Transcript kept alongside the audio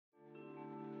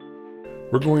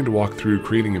We're going to walk through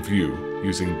creating a view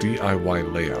using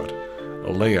DIY Layout,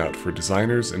 a layout for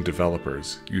designers and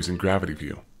developers using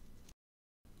GravityView.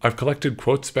 I've collected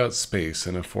quotes about space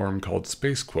in a form called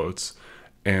Space Quotes,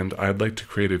 and I'd like to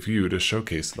create a view to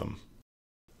showcase them.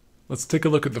 Let's take a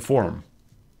look at the form.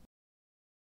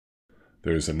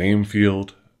 There's a name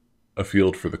field, a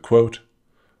field for the quote,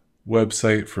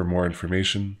 website for more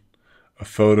information, a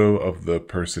photo of the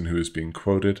person who is being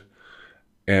quoted,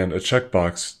 and a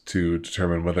checkbox to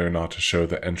determine whether or not to show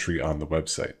the entry on the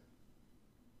website.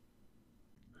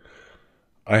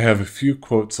 I have a few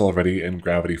quotes already in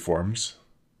Gravity forms,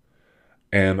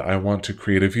 and I want to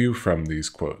create a view from these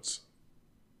quotes.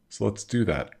 So let's do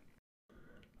that.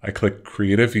 I click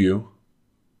Create a View,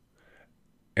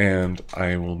 and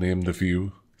I will name the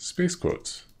view Space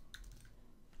Quotes.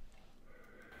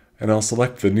 And I'll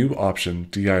select the new option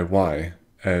DIY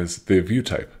as the view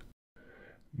type.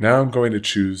 Now I'm going to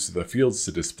choose the fields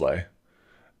to display,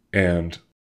 and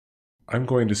I'm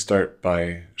going to start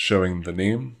by showing the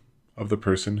name of the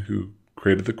person who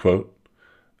created the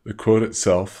quote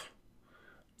itself,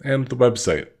 and the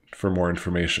website for more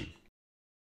information.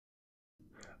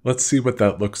 Let's see what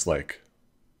that looks like.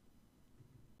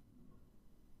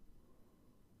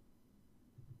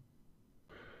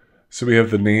 So we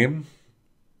have the name,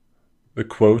 the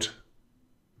quote,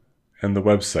 and the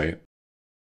website.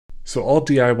 So all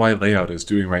DIY Layout is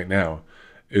doing right now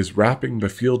is wrapping the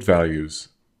field values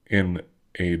in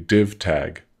a div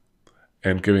tag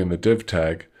and giving the div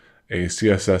tag a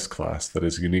CSS class that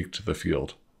is unique to the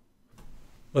field.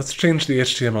 Let's change the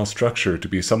HTML structure to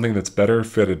be something that's better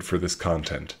fitted for this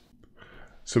content.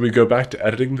 So we go back to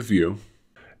editing the view,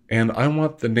 and I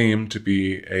want the name to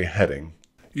be a heading.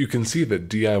 You can see that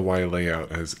DIY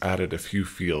Layout has added a few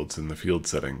fields in the field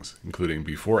settings, including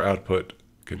before output,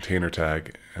 container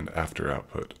tag, and after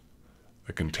output.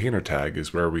 The container tag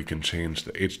is where we can change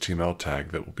the HTML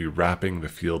tag that will be wrapping the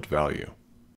field value.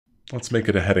 Let's make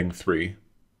it a heading 3.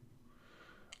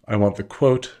 I want the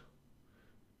quote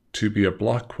to be a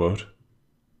block quote,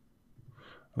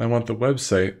 and I want the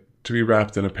website to be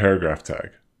wrapped in a paragraph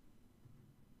tag.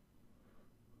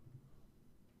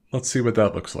 Let's see what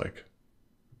that looks like.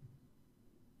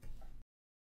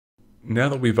 Now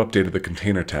that we've updated the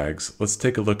container tags, let's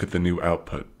take a look at the new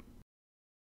output.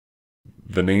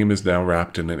 The name is now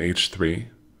wrapped in an H3,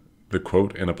 the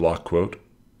quote in a block quote,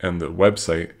 and the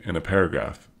website in a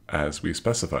paragraph, as we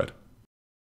specified.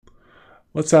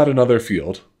 Let's add another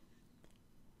field.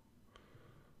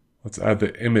 Let's add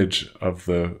the image of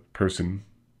the person,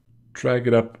 drag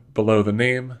it up below the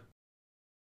name,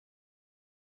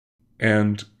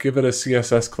 and give it a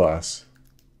CSS class.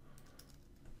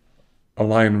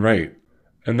 Align right,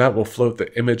 and that will float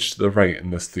the image to the right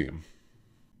in this theme.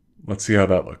 Let's see how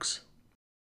that looks.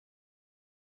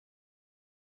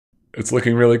 It's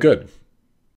looking really good.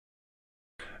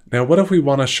 Now, what if we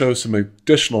want to show some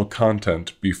additional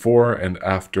content before and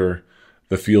after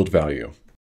the field value?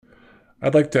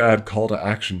 I'd like to add call to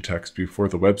action text before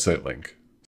the website link.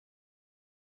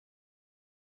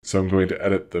 So I'm going to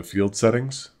edit the field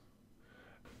settings.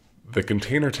 The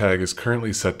container tag is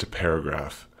currently set to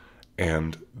paragraph,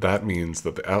 and that means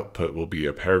that the output will be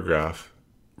a paragraph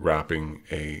wrapping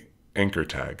an anchor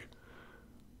tag.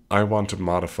 I want to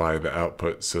modify the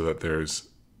output so that there's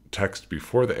text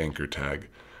before the anchor tag,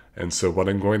 and so what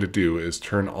I'm going to do is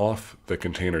turn off the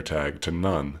container tag to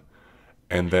none,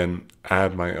 and then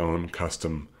add my own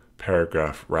custom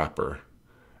paragraph wrapper,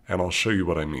 and I'll show you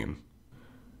what I mean.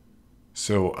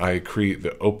 So I create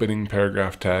the opening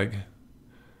paragraph tag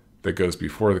that goes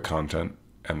before the content,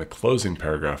 and the closing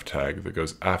paragraph tag that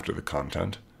goes after the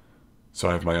content. So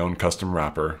I have my own custom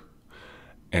wrapper,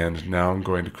 and now I'm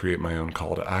going to create my own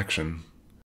call to action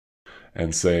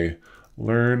and say,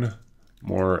 learn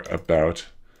more about,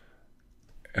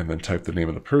 and then type the name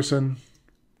of the person,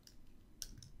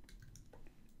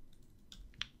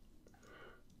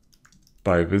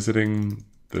 by visiting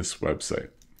this website.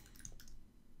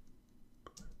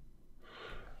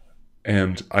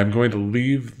 And I'm going to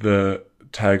leave the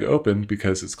tag open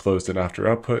because it's closed in after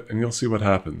output, and you'll see what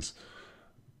happens.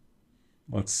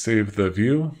 Let's save the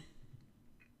view,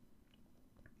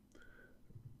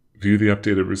 view the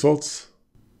updated results,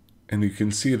 and you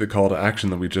can see the call to action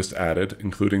that we just added,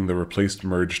 including the replaced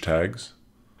merge tags.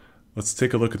 Let's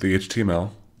take a look at the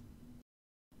HTML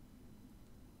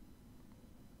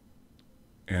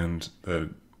and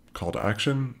the call to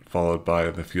action followed by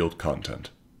the field content.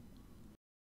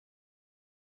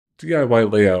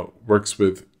 DIY Layout works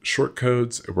with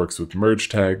shortcodes, it works with merge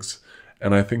tags,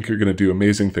 and I think you're going to do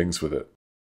amazing things with it.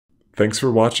 Thanks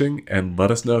for watching, and let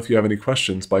us know if you have any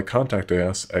questions by contacting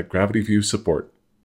us at GravityView Support.